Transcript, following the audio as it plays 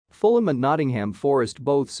Fulham and Nottingham Forest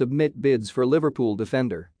both submit bids for Liverpool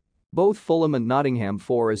defender. Both Fulham and Nottingham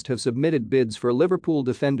Forest have submitted bids for Liverpool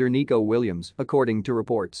defender Nico Williams, according to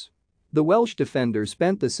reports. The Welsh defender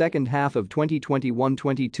spent the second half of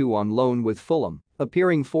 2021-22 on loan with Fulham,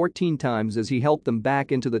 appearing 14 times as he helped them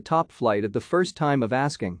back into the top flight at the first time of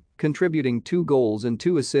asking, contributing 2 goals and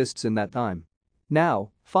 2 assists in that time.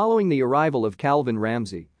 Now, following the arrival of Calvin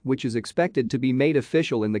Ramsey, which is expected to be made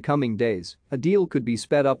official in the coming days, a deal could be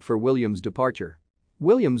sped up for Williams' departure.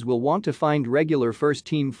 Williams will want to find regular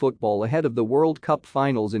first-team football ahead of the World Cup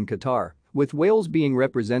finals in Qatar, with Wales being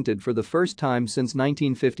represented for the first time since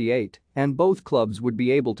 1958, and both clubs would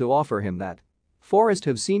be able to offer him that. Forest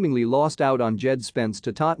have seemingly lost out on Jed Spence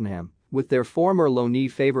to Tottenham, with their former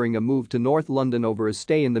loanee favouring a move to North London over a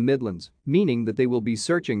stay in the Midlands, meaning that they will be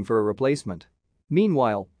searching for a replacement.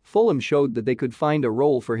 Meanwhile, Fulham showed that they could find a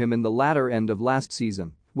role for him in the latter end of last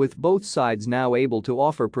season, with both sides now able to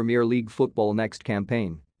offer Premier League football next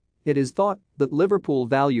campaign. It is thought that Liverpool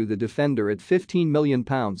value the defender at £15 million,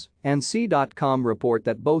 and C.com report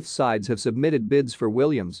that both sides have submitted bids for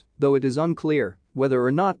Williams, though it is unclear whether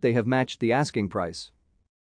or not they have matched the asking price.